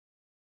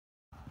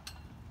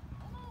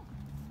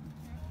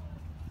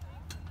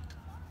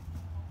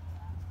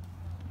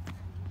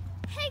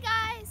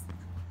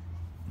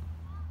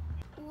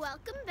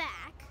Welcome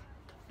back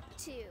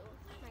to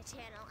my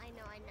channel. I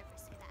know I never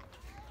say that,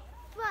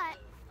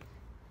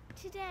 but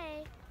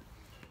today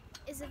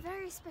is a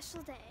very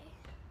special day,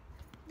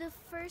 the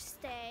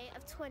first day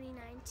of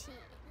 2019,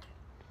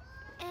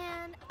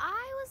 and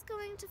I was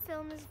going to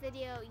film this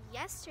video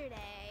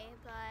yesterday,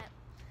 but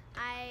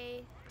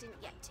I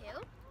didn't get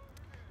to.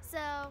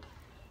 So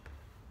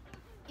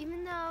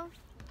even though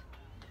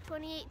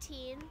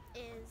 2018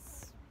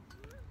 is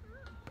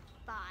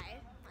bye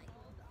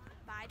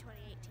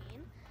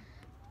 2018,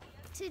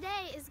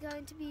 today is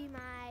going to be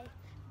my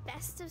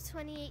best of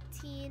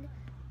 2018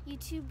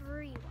 YouTube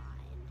rewind.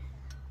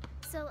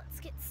 So let's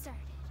get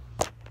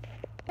started.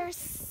 There's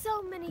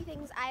so many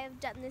things I have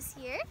done this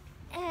year,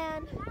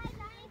 and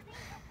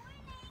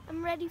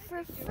I'm ready for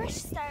a fresh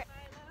start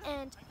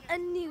and a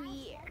new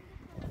year.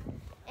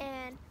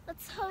 And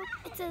let's hope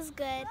it's as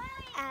good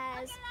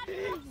as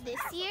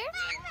this year.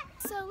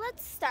 So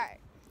let's start.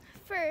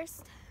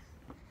 First,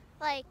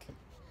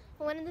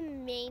 one of the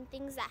main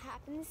things that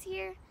happened this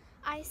year,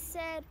 I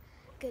said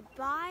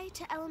goodbye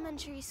to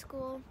elementary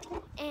school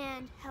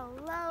and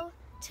hello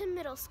to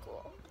middle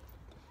school.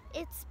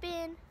 It's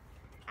been,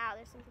 ow,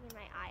 there's something in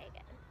my eye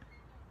again.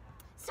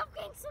 Stop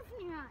getting something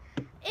in your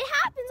eye. It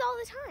happens all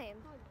the time.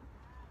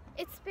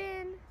 It's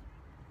been,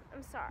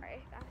 I'm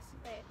sorry, guys.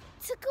 It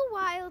took a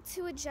while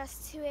to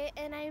adjust to it,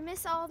 and I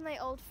miss all of my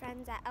old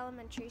friends at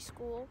elementary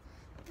school,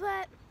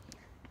 but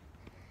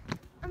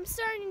I'm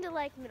starting to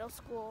like middle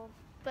school,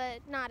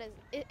 but not as,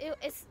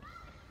 it's,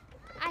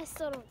 I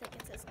still don't think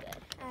it's as good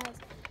as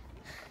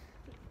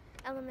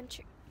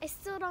elementary. I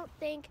still don't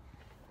think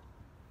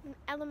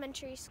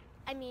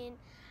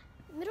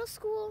middle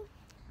school,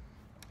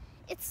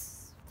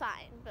 it's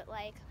fine, but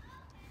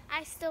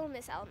I still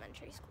miss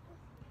elementary school.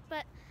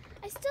 But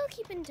I still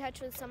keep in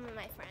touch with some of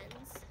my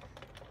friends,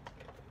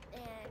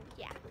 and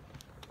yeah.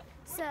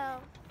 So,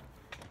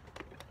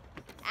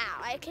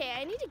 ow, okay,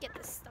 I need to get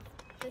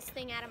this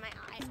thing out of my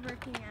eye. It's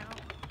working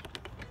out.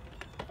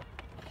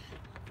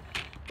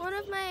 One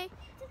of my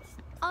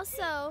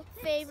also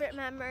favorite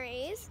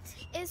memories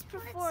is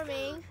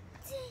performing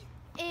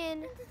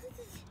in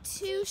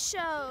 2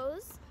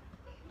 shows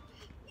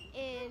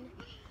in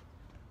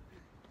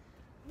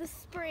the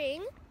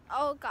spring.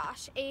 Oh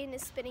gosh, Aiden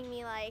is spinning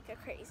me like a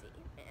crazy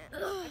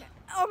man. Okay.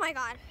 Oh my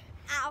god.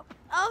 Ow.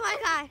 Oh my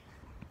god.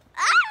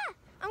 Ah!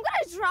 I'm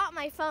gonna drop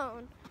my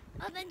phone.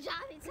 Oh, then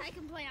drop it so I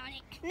can play on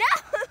it.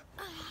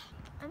 No!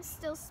 I'm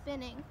still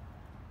spinning.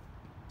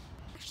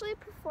 Actually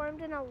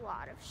performed in a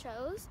lot of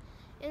shows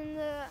in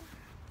the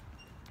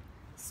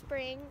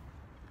spring,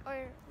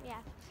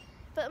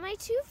 but my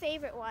 2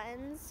 favorite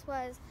ones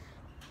was,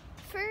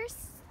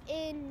 first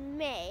in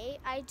May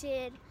I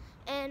did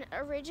an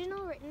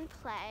original written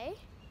play,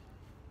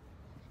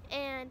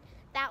 and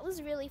that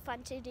was really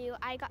fun to do.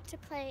 I got to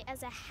play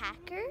as a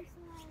hacker,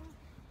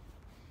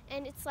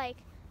 and it's like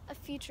a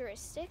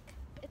futuristic,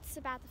 it's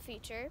about the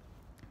future,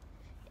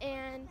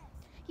 and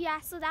yeah,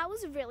 so that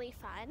was really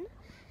fun.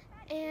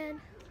 And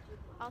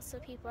also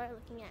people are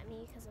looking at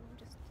me because I'm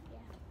just,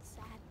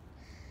 sad.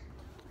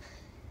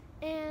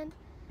 And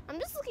I'm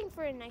just looking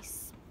for a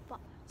nice spot.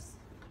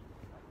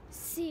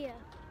 See ya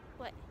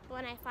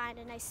when I find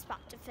a nice spot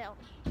to film.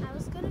 I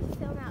was gonna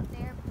film out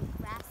there, but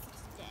the grass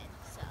is dead,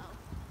 so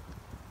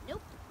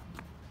nope.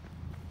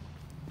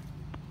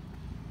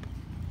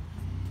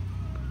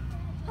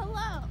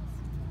 Hello.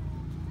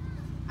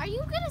 Are you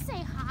gonna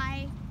say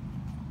hi?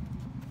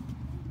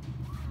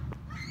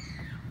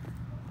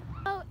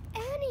 Oh,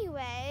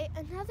 anyway,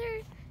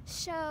 another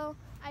show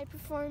I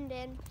performed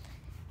in,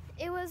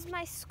 it was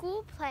my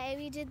school play.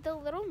 We did The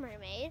Little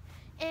Mermaid,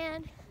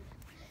 and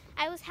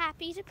I was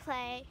happy to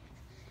play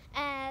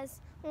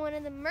as one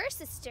of the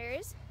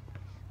Mer-sisters,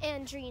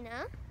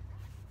 Andrina,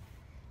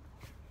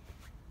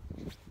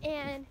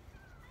 and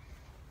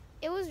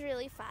it was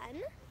really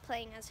fun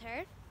playing as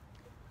her,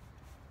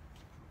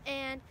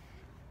 and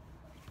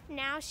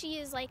now she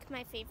is like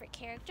my favorite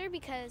character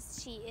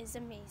because she is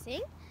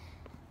amazing.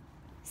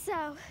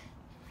 So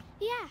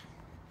yeah,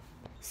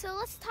 so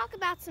let's talk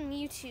about some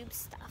YouTube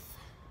stuff.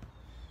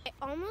 I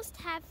almost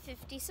have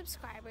 50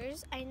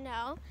 subscribers. I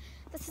know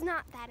that's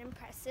not that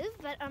impressive,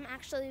 but I'm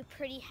actually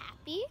pretty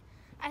happy.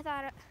 I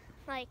thought,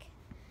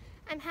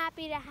 I'm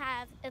happy to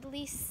have at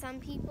least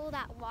some people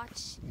that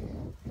watch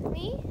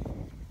me.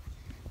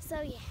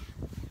 So yeah,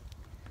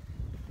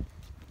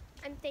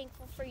 I'm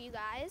thankful for you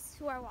guys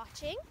who are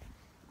watching.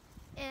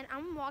 And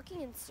I'm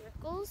walking in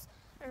circles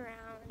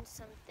around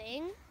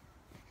something,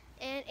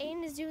 and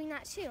Aiden is doing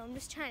that too. I'm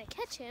just trying to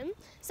catch him,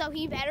 so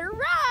he better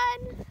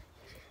run.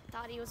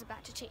 Thought he was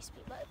about to chase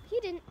me, but he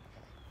didn't.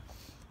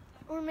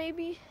 Or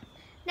maybe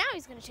now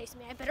he's gonna chase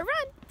me. I better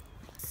run.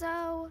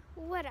 So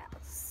what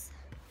else?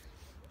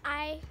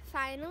 I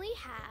finally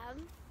have,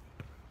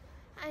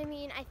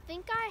 I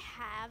think I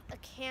have a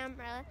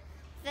camera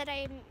that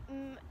I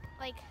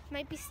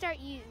might start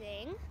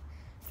using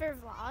for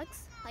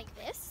vlogs like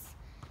this.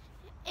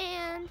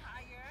 And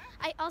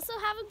I also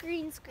have a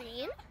green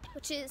screen,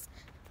 which is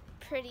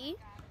pretty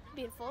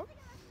beautiful.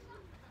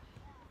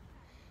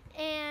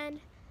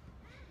 And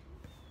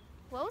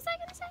What was I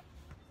gonna say?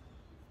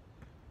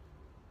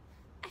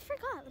 I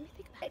forgot. Let me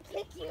think about it. I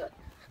kick you.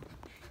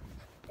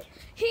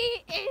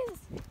 He is.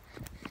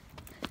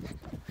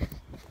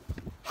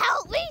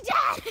 Help me,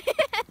 Dad!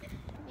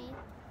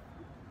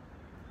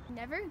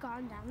 Never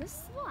gone down the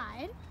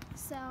slide,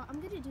 so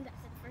I'm gonna do that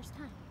for the first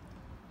time.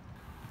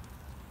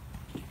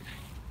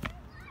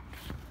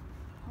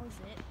 How is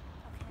it?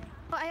 Okay.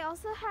 Well, I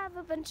also have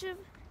a bunch of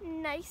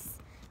nice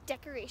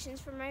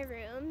decorations for my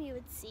room. You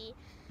would see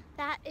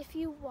that if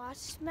you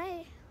watched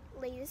my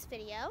latest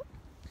video.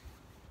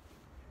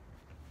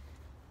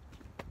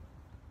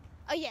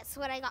 Oh yes,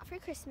 what I got for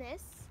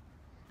Christmas,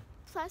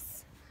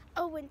 plus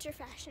a winter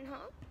fashion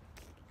haul.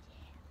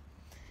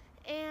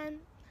 And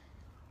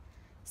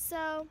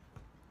so,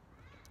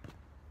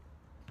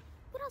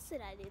 what else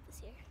did I do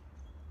this year?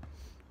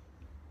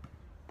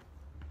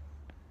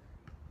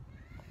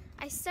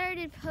 I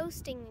started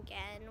posting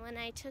again when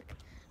I took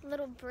a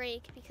little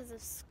break because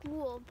of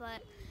school,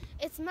 but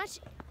it's much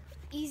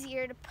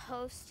easier to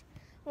post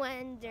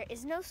when there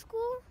is no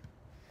school.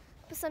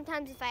 But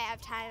sometimes if I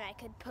have time, I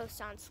could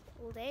post on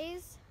school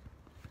days.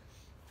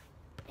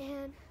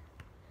 And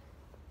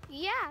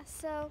yeah,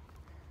 so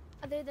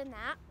other than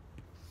that,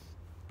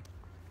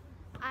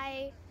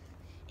 I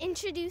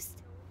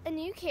introduced a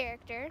new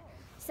character,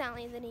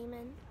 Sally the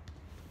Demon.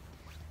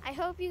 I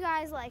hope you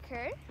guys like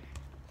her.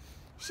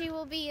 She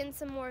will be in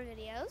some more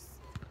videos.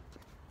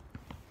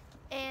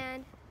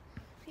 And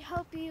we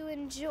hope you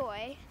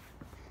enjoy.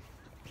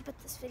 But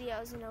this video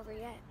isn't over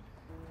yet.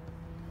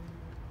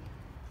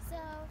 So,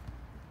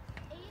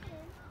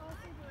 Aiden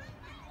also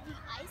did the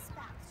ice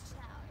bath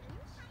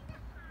challenge.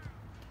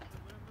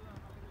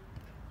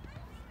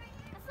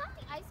 That's not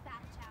the ice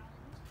bath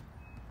challenge.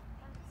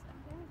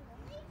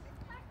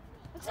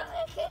 I'm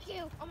gonna kick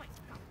you. Oh my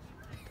god.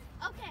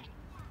 Okay.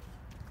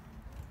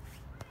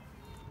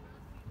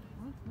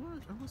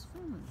 What? I was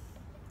filming.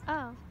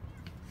 Oh.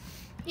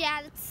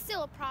 Yeah, that's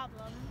still a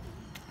problem.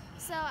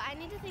 So I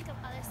need to think of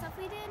other stuff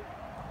we did.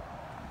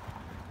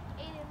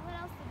 Aiden, what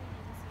else did we do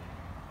this year?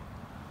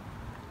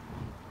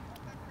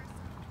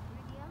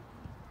 Video?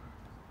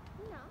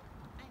 No.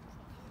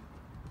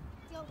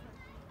 It's over.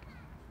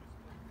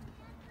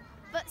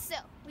 But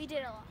still, we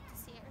did a lot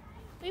this year.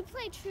 We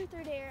played Truth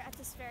or Dare at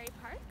this very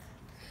park.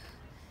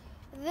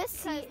 Because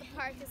the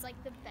park is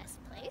like the best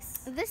place.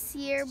 This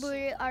year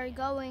we are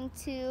going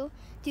to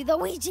do the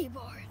Ouija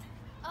board.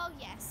 Oh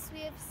yes,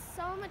 we have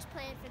so much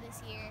planned for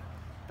this year,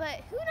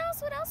 but who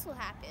knows what else will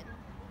happen.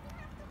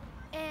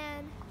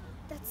 And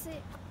that's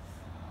it.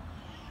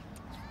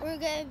 We're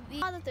gonna be,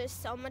 now that there's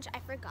so much I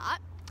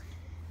forgot.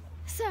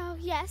 So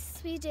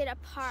yes, we did a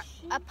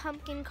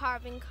pumpkin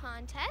carving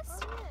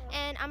contest,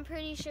 and I'm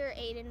pretty sure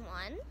Aiden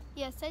won.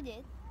 Yes, I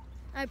did.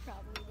 I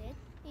probably did.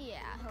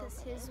 Yeah,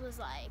 because his was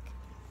like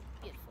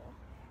beautiful.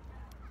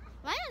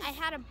 Mine I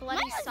had a bloody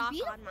mine was sock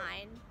beautiful. on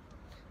mine.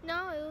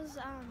 No, it was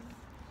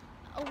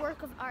a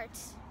work of art.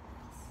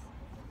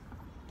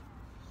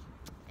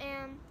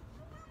 And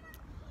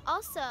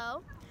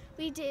also,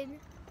 we did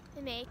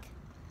make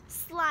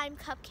slime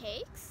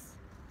cupcakes.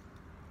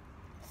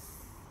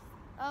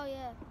 Oh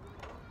yeah.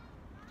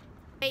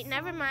 Wait,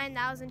 never mind,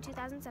 that was in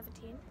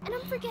 2017. And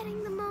I'm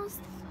forgetting the most,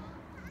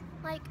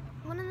 like,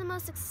 one of the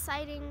most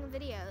exciting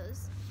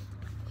videos.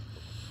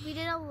 We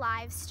did a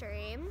live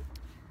stream.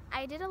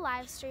 I did a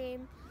live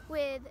stream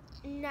with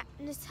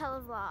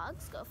Nutella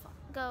Vlogs.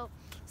 Go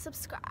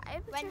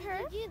subscribe When to did her.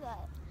 you do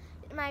that?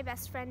 My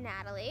best friend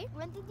Natalie.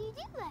 When did you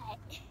do that?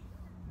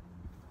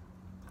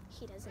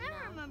 He doesn't I know.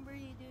 remember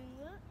you doing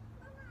that.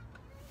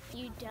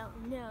 You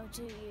don't know,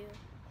 do you?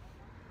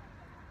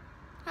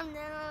 I'm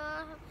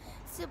now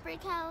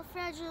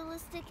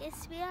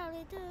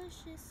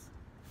supercalifragilisticexpialidocious.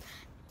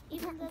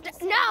 Even though the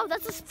No,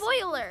 that's a sentence-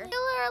 spoiler.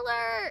 Spoiler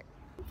alert!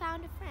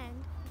 Found a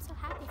friend. I'm so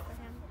happy for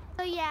him.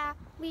 So yeah,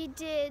 we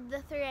did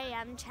the 3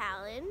 a.m.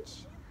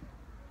 challenge,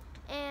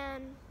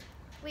 and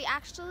we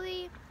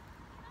actually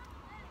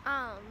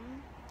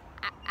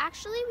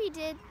we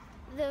did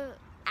the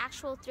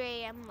actual 3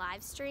 a.m.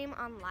 live stream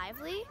on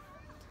Lively,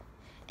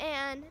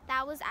 and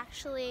that was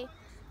actually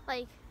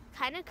like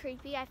kind of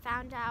creepy. I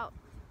found out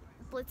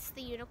Blitz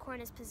the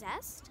unicorn is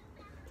possessed,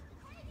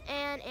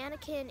 and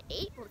Anakin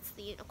ate Blitz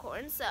the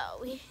unicorn, so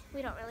we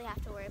don't really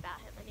have to worry about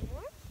him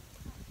anymore.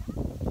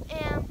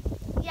 And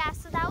yeah,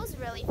 so that was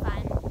really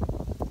fun.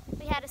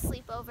 We had a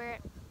sleepover,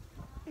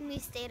 and we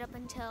stayed up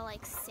until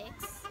like 6,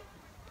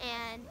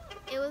 and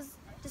it was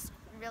just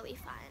really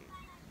fun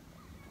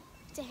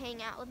to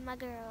hang out with my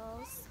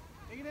girls.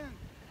 Aiden,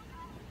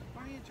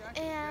 why don't you jack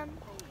it? And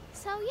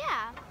so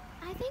yeah,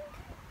 I think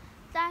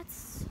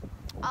that's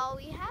all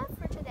we have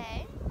for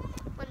today.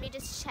 Let me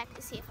just check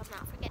to see if I'm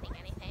not forgetting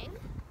anything.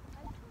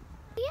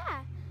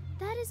 Yeah,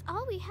 that is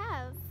all we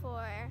have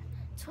for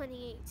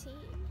 2018,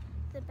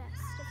 the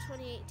best of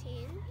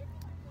 2018.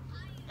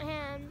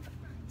 And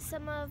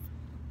some of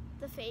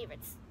the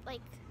favorites,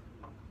 like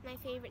my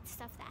favorite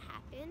stuff that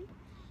happened.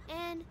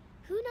 And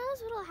who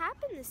knows what'll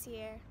happen this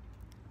year?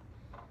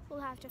 We'll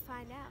have to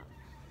find out.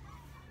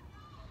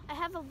 I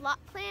have a lot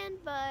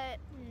planned, but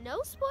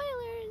no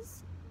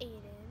spoilers.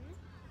 Aiden.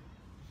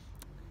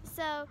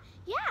 So,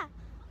 yeah.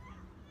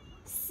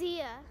 See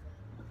ya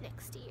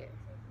next year.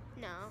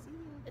 No,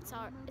 it's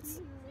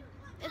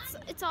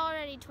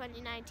already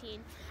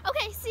 2019.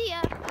 Okay, see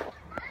ya.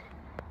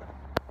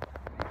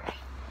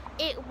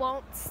 It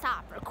won't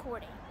stop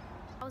recording.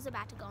 I was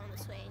about to go on the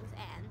swings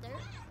and they're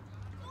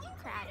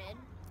crowded.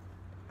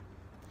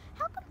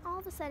 How come all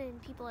of a sudden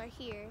people are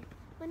here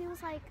when it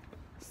was like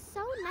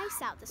so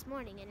nice out this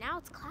morning and now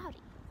it's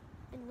cloudy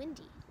and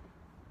windy?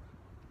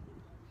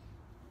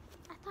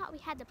 I thought we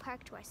had the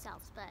park to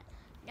ourselves, but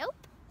nope.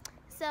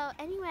 So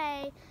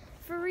anyway,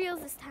 for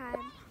reals this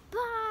time,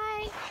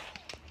 bye!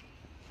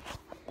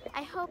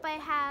 I hope I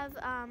have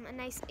a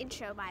nice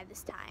intro by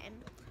this time.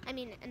 I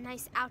mean, a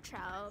nice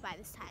outro by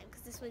this time,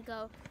 because this would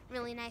go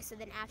really nice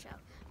with an outro.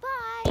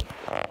 Bye!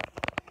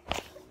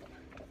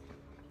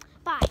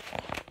 Bye.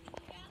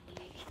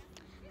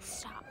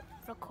 Stop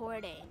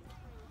recording.